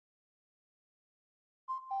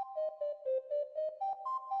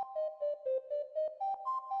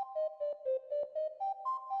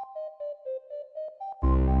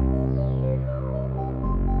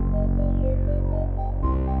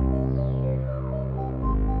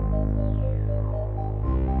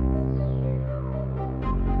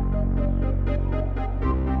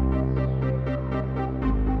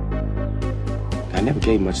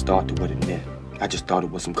gave much thought to what it meant. I just thought it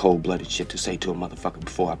was some cold-blooded shit to say to a motherfucker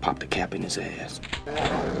before I popped a cap in his ass.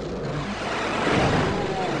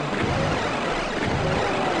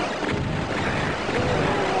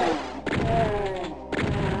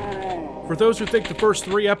 For those who think the first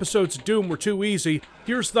 3 episodes of Doom were too easy,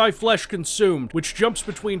 here's Thy Flesh Consumed, which jumps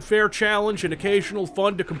between fair challenge and occasional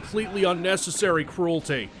fun to completely unnecessary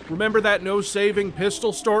cruelty. Remember that no-saving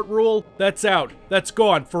pistol start rule? That's out. That's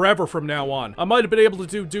gone forever from now on. I might have been able to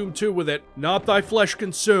do Doom 2 with it, not Thy Flesh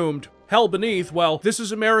Consumed. Hell Beneath, well, this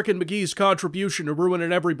is American McGee's contribution to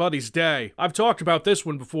ruining everybody's day. I've talked about this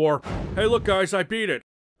one before. Hey look guys, I beat it.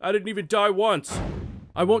 I didn't even die once.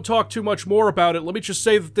 I won't talk too much more about it. Let me just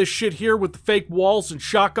say that this shit here with the fake walls and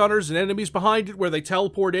shotgunners and enemies behind it where they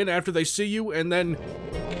teleport in after they see you and then...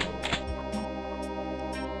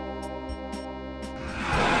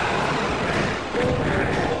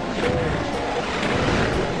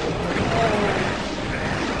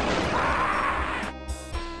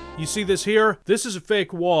 You see this here? This is a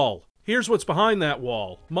fake wall. Here's what's behind that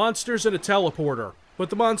wall. Monsters and a teleporter. But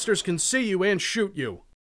the monsters can see you and shoot you.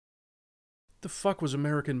 The fuck was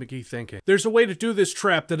American McGee thinking? There's a way to do this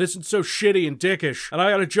trap that isn't so shitty and dickish, and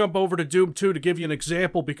I gotta jump over to Doom 2 to give you an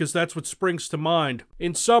example because that's what springs to mind.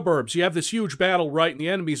 In Suburbs, you have this huge battle, right, and the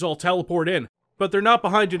enemies all teleport in. But they're not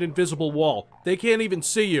behind an invisible wall. They can't even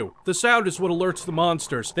see you. The sound is what alerts the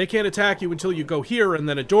monsters. They can't attack you until you go here, and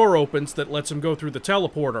then a door opens that lets them go through the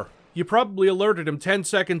teleporter. You probably alerted him 10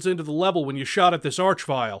 seconds into the level when you shot at this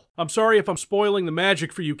archvile. I'm sorry if I'm spoiling the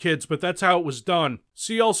magic for you kids, but that's how it was done.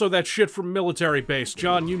 See also that shit from Military Base.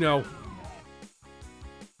 John, you know.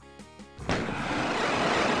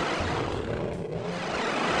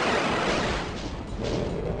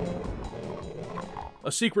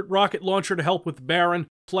 A secret rocket launcher to help with the Baron,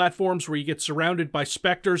 platforms where you get surrounded by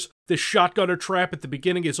specters. This shotgunner trap at the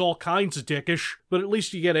beginning is all kinds of dickish, but at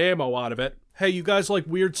least you get ammo out of it. Hey, you guys like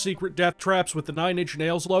weird secret death traps with the 9 Inch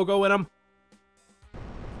Nails logo in them?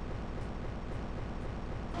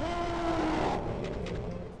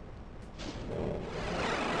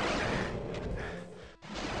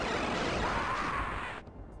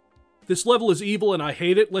 This level is evil and I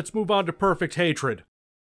hate it. Let's move on to Perfect Hatred.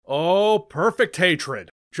 Oh, Perfect Hatred.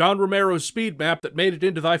 John Romero's speed map that made it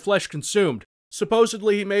into Thy Flesh Consumed.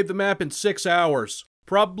 Supposedly he made the map in 6 hours.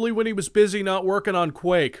 Probably when he was busy not working on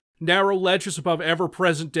Quake. Narrow ledges above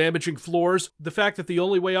ever-present damaging floors. The fact that the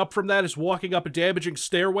only way up from that is walking up a damaging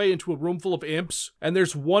stairway into a room full of imps. And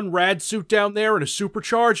there's one rad suit down there and a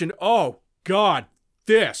supercharge and oh, God,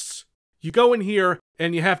 this. You go in here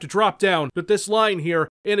and you have to drop down, but this line here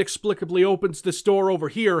inexplicably opens this door over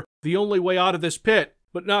here, the only way out of this pit.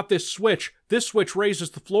 But not this switch. This switch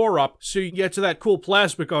raises the floor up so you can get to that cool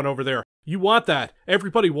plasma gun over there. You want that.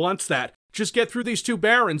 Everybody wants that. Just get through these 2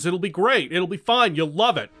 barons. It'll be great. It'll be fine. You'll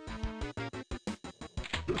love it.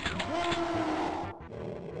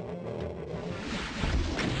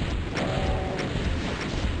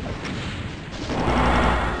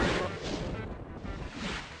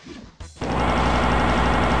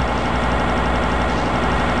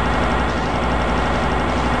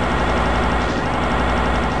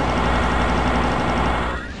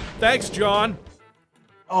 Thanks, John.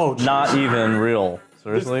 Oh, not even real.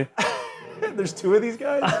 Seriously? There's 2 of these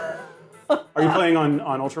guys? Are you playing on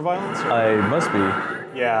ultraviolence? Or? I must be.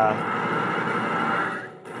 Yeah.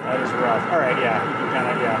 That is rough. All right, yeah. You can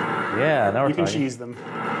kind of, yeah. Yeah, now we're You can talking. cheese them.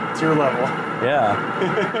 It's your level.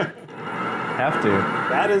 Yeah. Have to.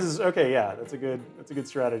 That is, okay, yeah. That's a good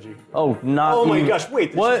strategy. Oh, not Oh my even, gosh,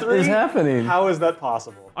 wait. What 3? is happening? How is that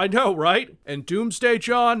possible? I know, right? And Doomsday,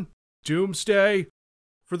 John? Doomsday?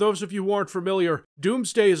 For those of you who aren't familiar,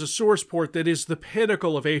 Doomsday is a source port that is the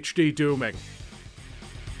pinnacle of HD dooming.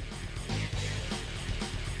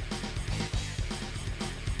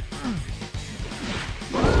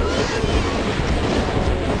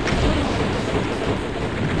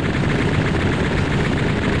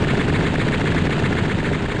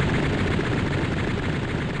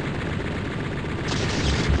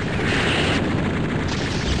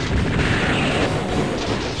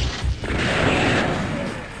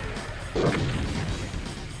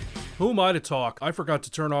 Who am I to talk? I forgot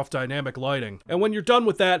to turn off dynamic lighting. And when you're done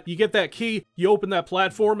with that, you get that key, you open that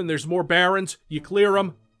platform and there's more barons, you clear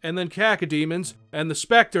them, and then cacodemons, and the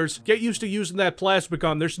specters. Get used to using that plasma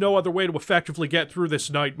gun. There's no other way to effectively get through this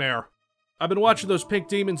nightmare. I've been watching those pink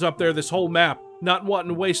demons up there this whole map, not wanting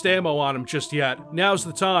to waste ammo on them just yet. Now's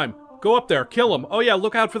the time. Go up there, kill him. Oh yeah,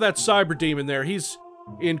 look out for that cyber demon there. He's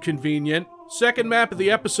inconvenient. Second map of the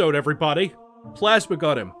episode, everybody. Plasma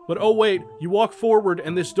gun him. But oh wait, you walk forward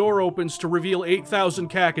and this door opens to reveal 8,000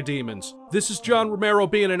 cacodemons. This is John Romero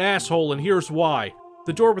being an asshole and here's why.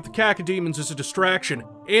 The door with the cacodemons is a distraction,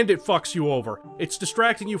 and it fucks you over. It's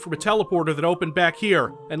distracting you from a teleporter that opened back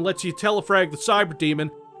here, and lets you telefrag the cyber demon,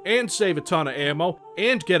 and save a ton of ammo,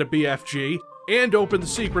 and get a BFG, and open the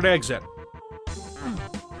secret exit.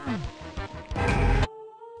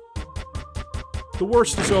 The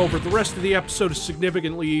worst is over. The rest of the episode is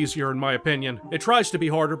significantly easier in my opinion. It tries to be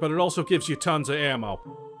harder, but it also gives you tons of ammo.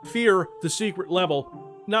 Fear, the secret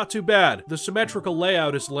level, not too bad. The symmetrical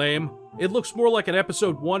layout is lame. It looks more like an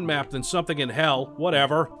episode 1 map than something in hell,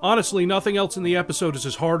 whatever. Honestly, nothing else in the episode is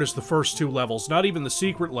as hard as the first 2 levels, not even the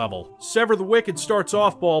secret level. Sever the Wicked starts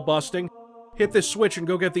off ball busting. Hit this switch and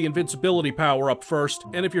go get the invincibility power up first,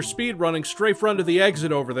 and if you're speedrunning, strafe run to the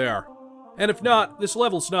exit over there. And if not, this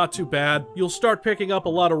level's not too bad. You'll start picking up a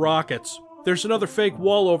lot of rockets. There's another fake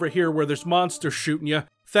wall over here where there's monsters shooting you.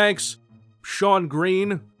 Thanks, Sean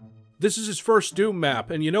Green. This is his first Doom map,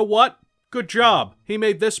 and you know what? Good job! He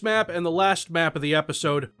made this map and the last map of the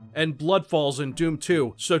episode, and Bloodfalls in Doom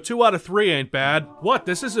 2, so 2 out of 3 ain't bad. What?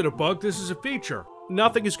 This isn't a bug, this is a feature.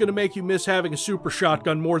 Nothing is gonna make you miss having a super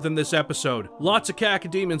shotgun more than this episode. Lots of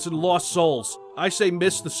cacodemons and lost souls. I say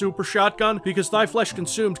miss the super shotgun because Thy Flesh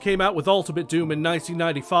Consumed came out with Ultimate Doom in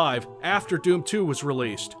 1995, after Doom 2 was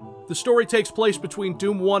released. The story takes place between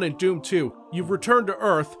Doom 1 and Doom 2. You've returned to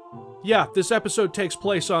Earth. Yeah, this episode takes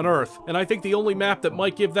place on Earth, and I think the only map that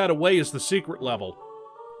might give that away is the secret level.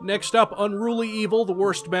 Next up, Unruly Evil, the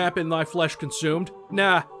worst map in Thy Flesh Consumed.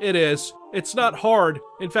 Nah, it is. It's not hard.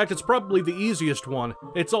 In fact, it's probably the easiest one.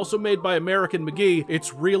 It's also made by American McGee.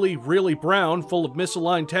 It's really, really brown, full of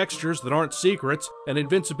misaligned textures that aren't secrets, an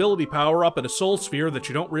invincibility power-up and a soul sphere that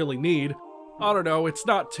you don't really need. I don't know, it's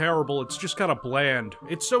not terrible, it's just kinda bland.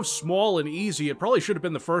 It's so small and easy, it probably should have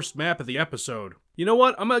been the first map of the episode. You know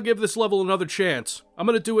what? I'm gonna give this level another chance. I'm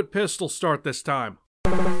gonna do it pistol start this time.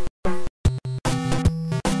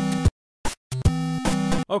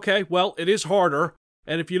 Okay, well, it is harder,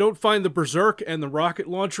 and if you don't find the Berserk and the rocket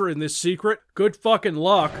launcher in this secret, good fucking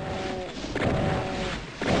luck.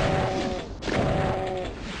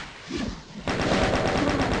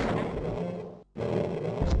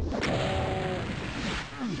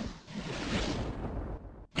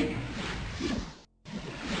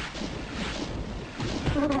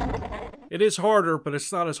 It is harder, but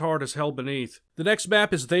it's not as hard as Hell Beneath. The next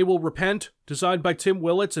map is They Will Repent, designed by Tim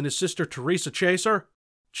Willits and his sister Teresa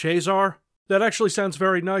Chazar. That actually sounds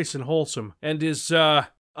very nice and wholesome, and is, I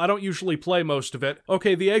don't usually play most of it.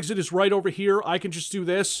 Okay, the exit is right over here, I can just do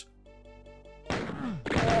this.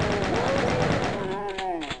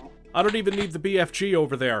 I don't even need the BFG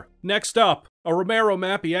over there. Next up, a Romero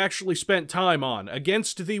map he actually spent time on,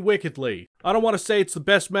 Against Thee Wickedly. I don't want to say it's the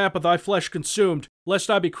best map of Thy Flesh Consumed, lest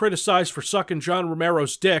I be criticized for sucking John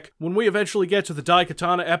Romero's dick. When we eventually get to the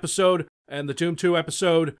Daikatana episode, and the Doom 2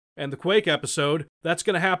 episode, and the Quake episode, that's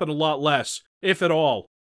gonna happen a lot less, if at all.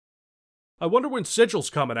 I wonder when Sigil's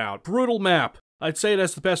coming out. Brutal map. I'd say it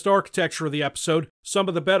has the best architecture of the episode, some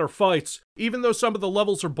of the better fights. Even though some of the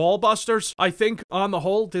levels are ballbusters, I think, on the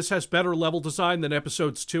whole, this has better level design than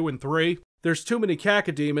episodes 2 and 3. There's too many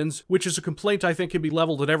cacodemons, which is a complaint I think can be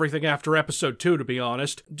leveled at everything after episode 2, to be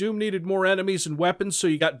honest. Doom needed more enemies and weapons, so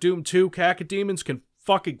you got Doom 2 cacodemons can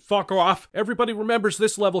fucking fuck off. Everybody remembers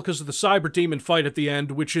this level because of the cyber demon fight at the end,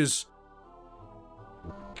 which is...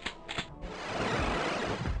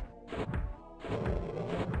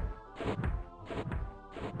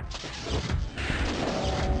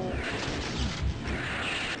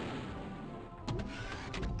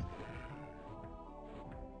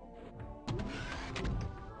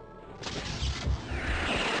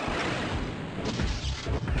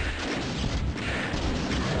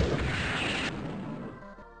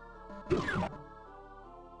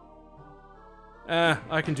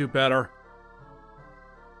 I can do better.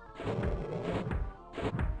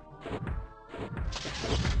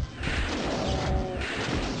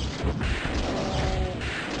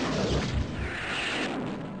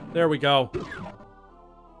 There we go.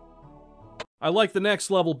 I like the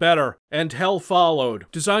next level better, and Hell Followed.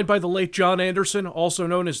 Designed by the late John Anderson, also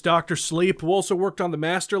known as Dr. Sleep, who also worked on the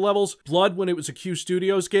master levels, Blood when it was a Q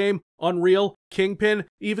Studios game, Unreal, Kingpin,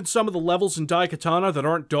 even some of the levels in Daikatana that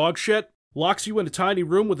aren't dog shit. Locks you in a tiny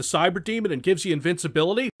room with a cyber demon and gives you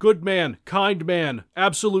invincibility? Good man, kind man,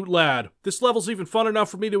 absolute lad. This level's even fun enough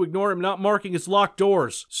for me to ignore him not marking his locked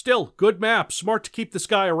doors. Still, good map, smart to keep this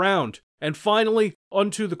guy around. And finally,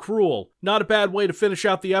 Unto the Cruel. Not a bad way to finish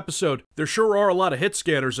out the episode. There sure are a lot of hit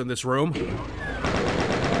scanners in this room.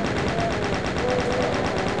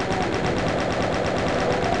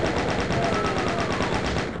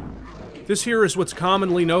 This here is what's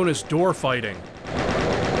commonly known as door fighting.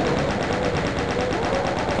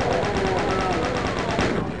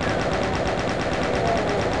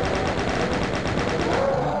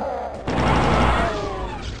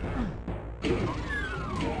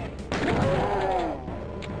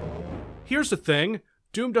 Here's the thing.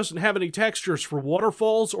 Doom doesn't have any textures for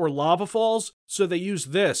waterfalls or lava falls, so they use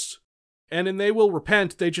this. And in They Will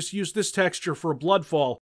Repent, they just used this texture for a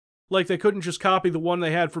bloodfall. Like they couldn't just copy the one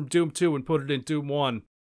they had from Doom 2 and put it in Doom 1.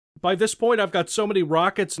 By this point, I've got so many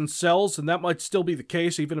rockets and cells, and that might still be the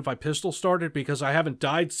case even if I pistol started, because I haven't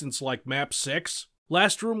died since, like, map 6.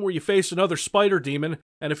 Last room where you face another spider demon,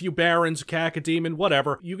 and a few barons, a cacodemon,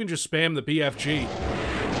 whatever, you can just spam the BFG.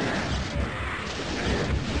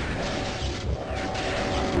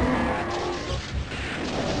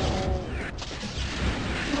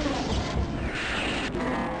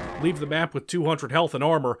 Leave the map with 200 health and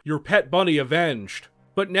armor, your pet bunny avenged.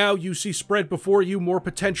 But now you see spread before you more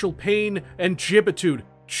potential pain and gibbitude.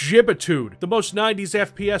 Gibbitude, the most 90s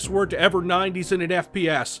FPS word to ever 90s in an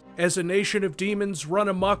FPS, as a nation of demons run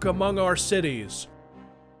amok among our cities.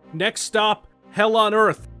 Next stop, Hell on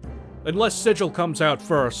Earth. Unless Sigil comes out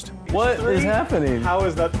first. What is happening? How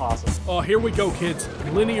is that possible? Oh, here we go, kids.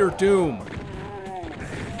 Linear Doom.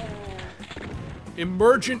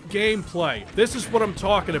 Emergent gameplay. This is what I'm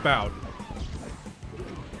talking about.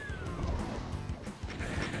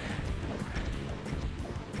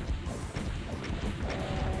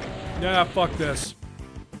 Nah, fuck this.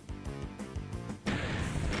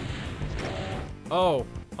 Oh,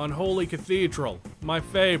 Unholy Cathedral. My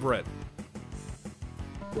favorite.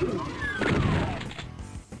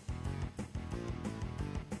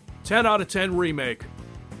 "10 out of 10 remake.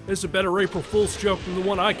 This is a better April Fool's joke than the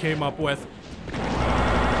one I came up with.